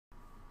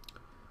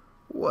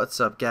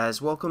What's up,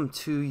 guys? Welcome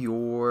to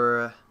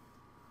your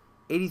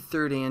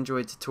 83rd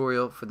Android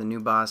tutorial for the new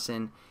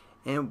Boston.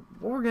 And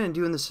what we're going to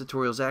do in this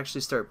tutorial is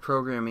actually start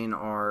programming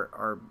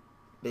our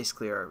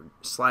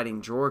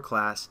sliding drawer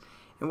class.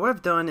 And what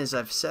I've done is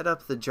I've set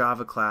up the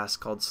Java class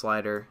called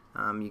Slider.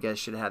 You guys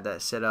should have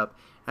that set up.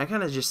 And I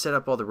kind of just set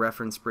up all the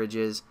reference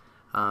bridges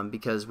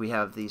because we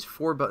have these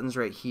 4 buttons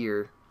right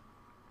here,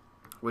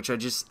 which I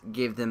just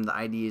gave them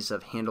the IDs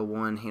of handle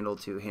 1, handle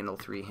 2, handle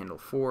 3, handle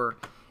 4.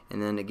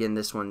 And then again,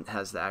 this one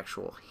has the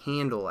actual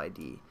handle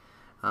ID,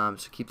 so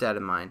keep that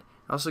in mind.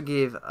 I also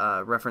gave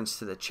reference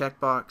to the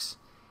checkbox,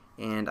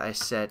 and I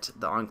set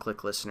the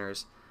Onclick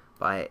Listeners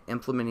by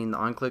implementing the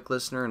Onclick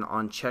Listener and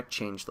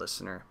onCheckChange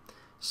Listener.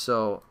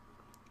 So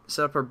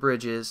set up our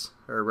bridges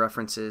or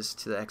references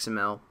to the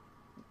XML.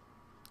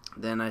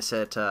 Then I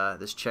set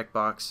this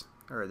checkbox,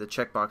 or the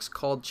checkbox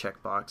called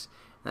checkbox,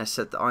 and I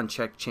set the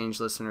onCheckChange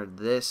Listener to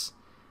this.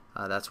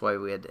 That's why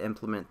we had to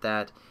implement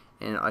that.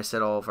 And I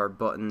set all of our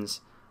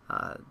buttons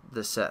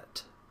the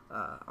set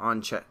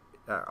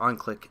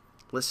Onclick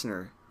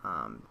Listener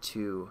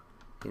to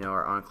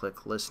our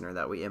Onclick Listener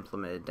that we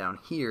implemented down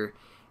here.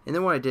 And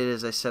then what I did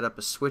is I set up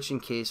a switching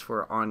case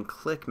for our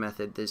onClick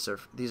method. These are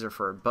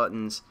for our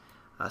buttons.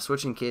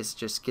 Switching case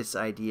just gets the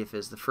ID if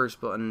it's the first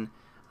button.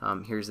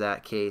 Here's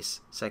that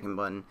case, second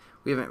button.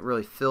 We haven't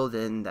really filled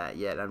in that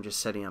yet. I'm just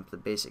setting up the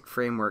basic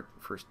framework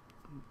for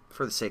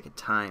the sake of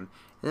time.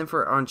 And then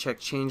for our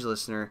onCheckChange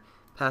Listener,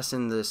 pass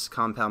in this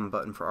compound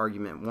button for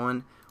argument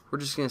 1. We're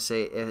just going to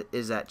say,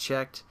 is that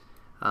checked?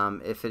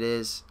 If it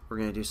is, we're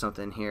going to do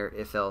something here.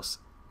 If else,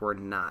 we're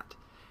not.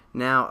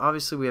 Now,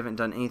 obviously, we haven't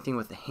done anything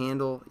with the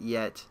handle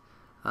yet.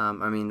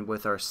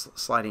 With our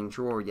sliding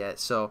drawer yet.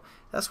 So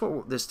that's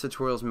what this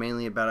tutorial is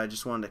mainly about. I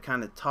just wanted to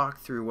kind of talk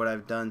through what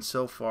I've done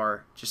so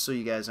far, just so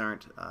you guys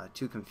aren't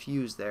too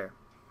confused there.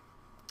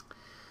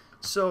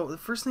 So the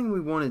first thing we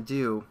want to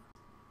do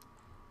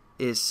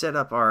is set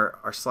up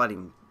our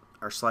sliding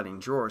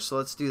drawer. So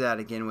let's do that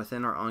again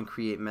within our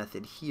onCreate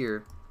method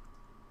here.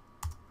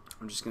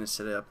 I'm just going to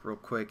set it up real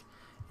quick,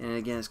 and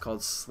again it's called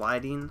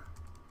SlidingDrawer.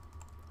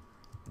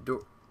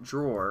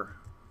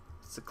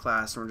 It's a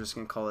class, and we're just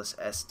going to call this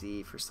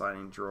SD for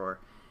sliding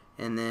drawer.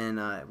 And then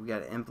we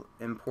got to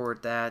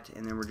import that,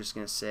 and then we're just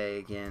going to say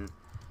again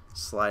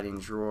sliding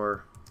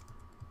drawer,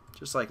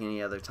 just like any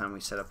other time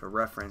we set up a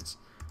reference.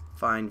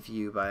 Find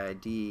view by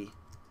ID.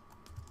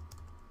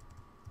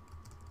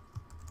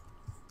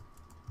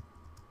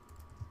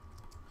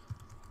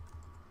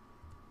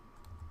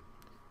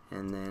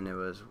 And then it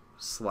was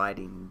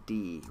sliding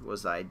D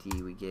was the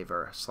ID we gave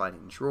our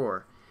sliding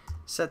drawer.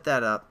 Set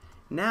that up.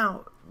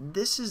 Now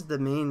this is the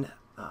main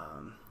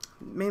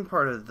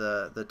part of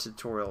the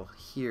tutorial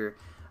here.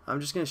 I'm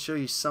just going to show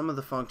you some of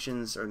the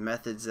functions or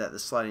methods that the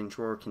sliding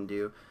drawer can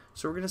do.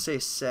 So we're going to say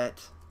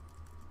set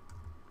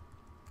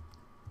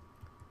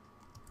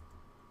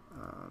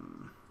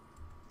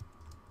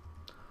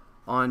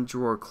on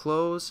drawer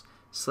close,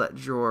 set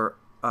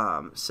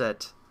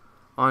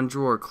on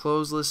drawer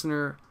close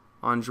listener,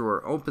 on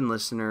drawer open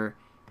listener,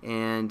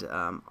 and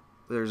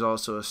there's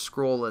also a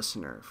scroll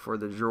listener for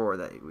the drawer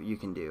that you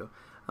can do.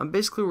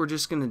 Basically, we're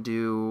just going to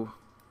do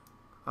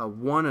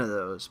one of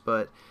those,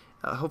 but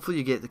hopefully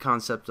you get the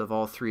concept of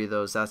all 3 of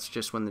those. That's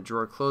just when the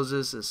drawer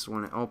closes. This is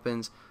when it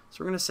opens. So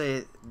we're going to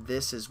say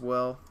this as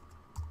well,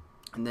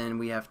 and then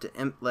we have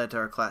to let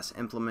our class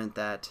implement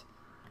that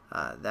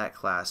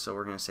class. So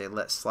we're going to say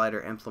let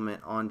slider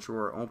implement on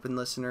drawer open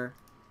listener,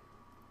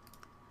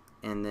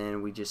 and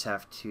then we just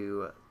have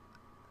to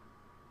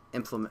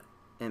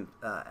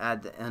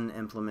add the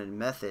unimplemented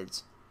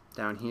methods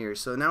down here.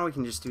 So now we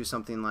can just do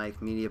something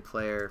like media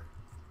player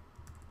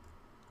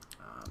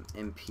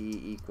mp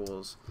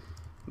equals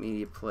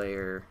media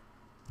player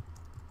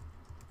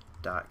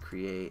dot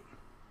create,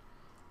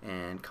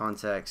 and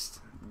context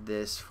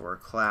this for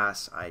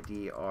class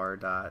id r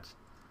dot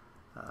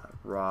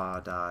raw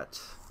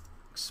dot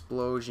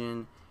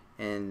explosion,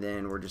 and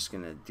then we're just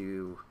gonna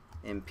do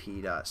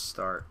mp dot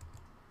start.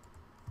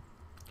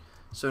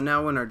 So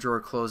now when our drawer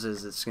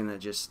closes, it's going to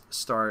just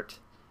start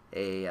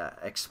a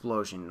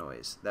explosion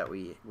noise that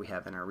we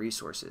have in our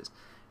resources.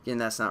 Again,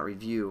 that's not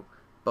review,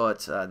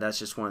 but that's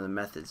just one of the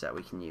methods that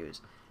we can use.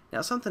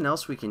 Now something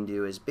else we can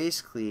do is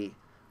basically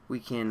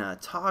we can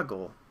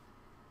toggle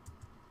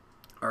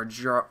our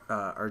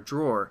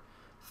drawer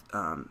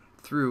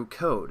through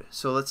code.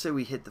 So let's say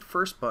we hit the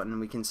first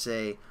button, we can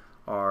say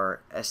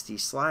our SD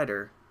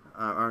slider,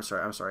 our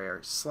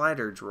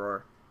slider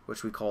drawer,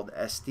 which we called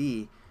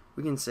SD,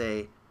 we can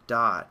say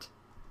dot,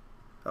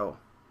 and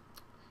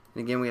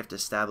again we have to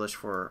establish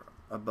for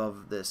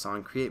above this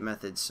onCreate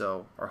method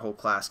so our whole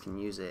class can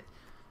use it.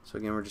 So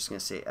again we're just going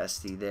to say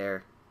SD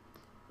there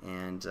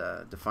and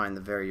define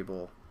the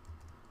variable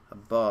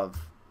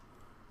above,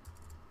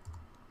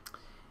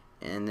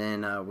 and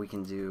then we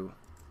can do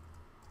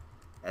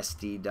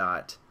SD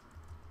dot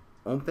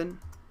open,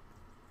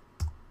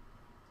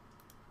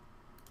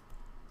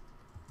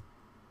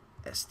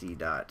 SD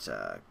dot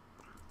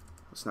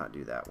let's not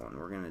do that one.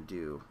 We're going to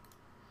do,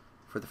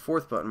 for the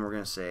 4th button, we're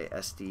going to say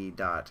SD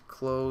dot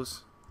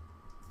close,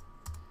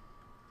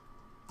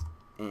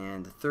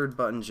 and the third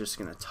button is just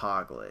going to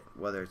toggle it.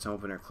 Whether it's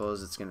open or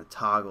closed, it's going to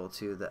toggle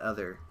to the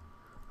other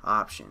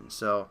option.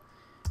 So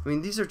I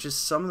mean, these are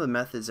just some of the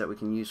methods that we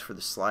can use for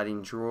the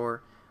sliding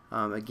drawer.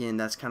 Again,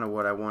 that's kind of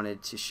what I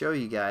wanted to show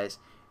you guys.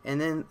 And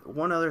then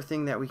one other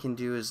thing that we can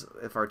do is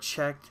if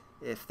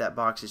that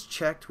box is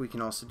checked, we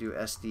can also do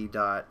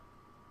sd.lock,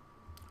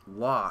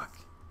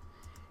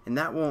 and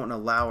that won't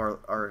allow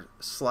our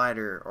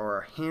slider or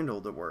our handle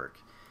to work.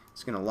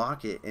 It's going to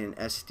lock it in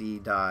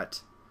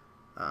sd.unlock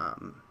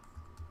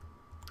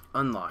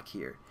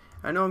here.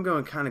 I know I'm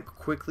going kind of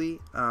quickly,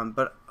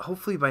 but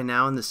hopefully by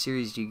now in the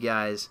series you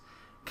guys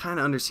kind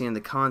of understand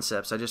the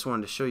concepts. I just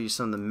wanted to show you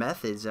some of the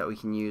methods that we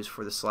can use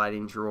for the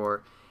sliding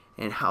drawer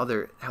and how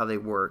they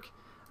work.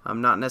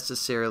 Not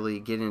necessarily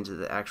get into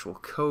the actual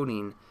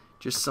coding,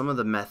 just some of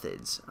the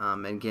methods.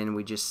 Again,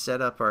 we just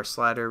set up our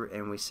slider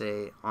and we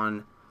say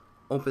on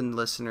open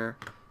listener.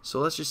 So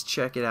let's just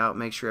check it out,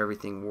 make sure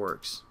everything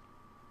works.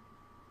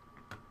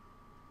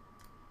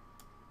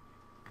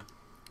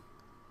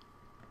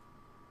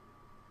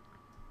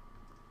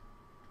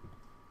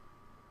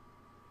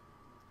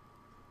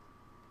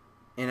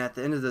 And at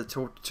the end of the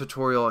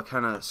tutorial, I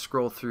kind of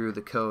scroll through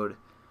the code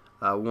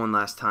one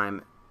last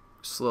time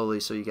slowly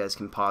so you guys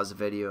can pause the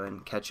video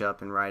and catch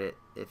up and write it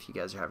if you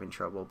guys are having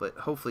trouble, but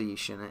hopefully you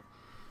shouldn't.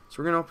 So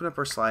we're going to open up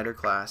our slider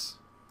class,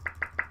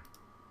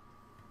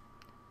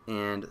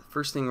 and the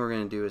first thing we're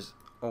going to do is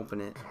open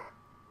it,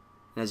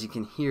 and as you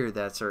can hear,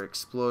 that's our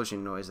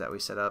explosion noise that we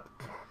set up.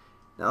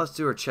 Now let's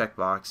do our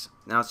checkbox.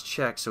 Now it's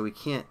checked, so we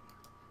can't.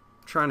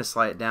 I'm trying to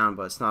slide it down,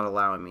 but it's not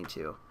allowing me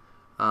to.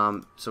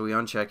 So we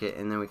uncheck it,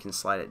 and then we can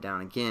slide it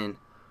down again.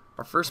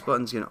 Our first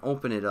button is going to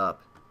open it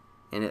up,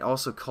 and it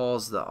also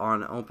calls the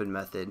on-open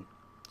method,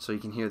 so you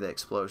can hear the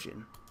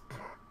explosion.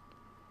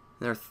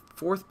 And our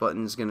fourth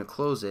button is going to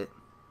close it,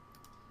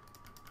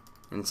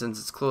 and since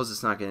it's closed,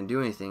 it's not going to do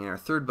anything. And our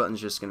third button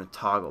is just going to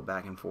toggle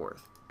back and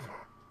forth.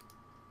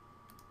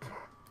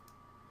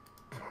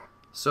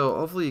 So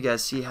hopefully you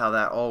guys see how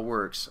that all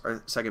works.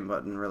 Our second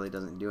button really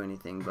doesn't do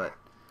anything, but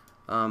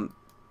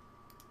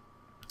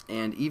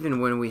and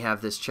even when we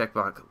have this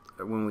checkbox,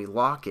 when we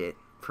lock it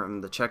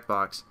from the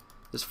checkbox,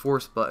 this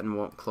fourth button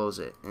won't close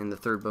it, and the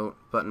third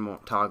button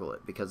won't toggle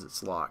it because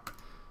it's locked.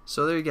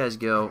 So there you guys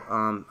go.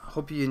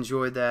 Hope you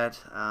enjoyed that.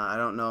 I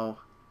don't know.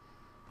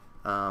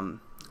 Oh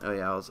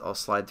yeah, I'll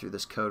slide through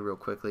this code real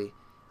quickly.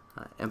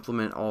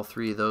 Implement all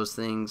three of those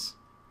things.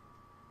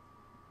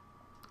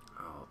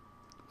 You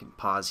can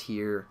pause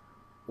here,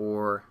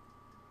 or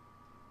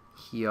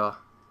here,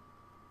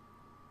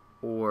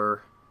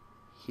 or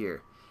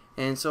here.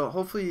 And so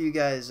hopefully you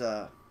guys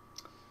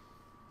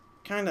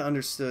kind of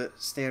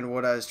understand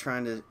what I was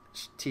trying to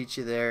teach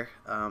you there.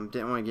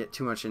 Didn't want to get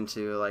too much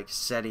into like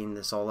setting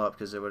this all up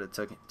because it would have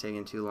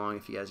taken too long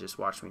if you guys just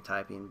watched me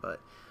typing. But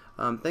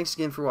thanks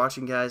again for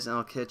watching, guys, and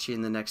I'll catch you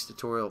in the next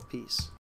tutorial. Peace.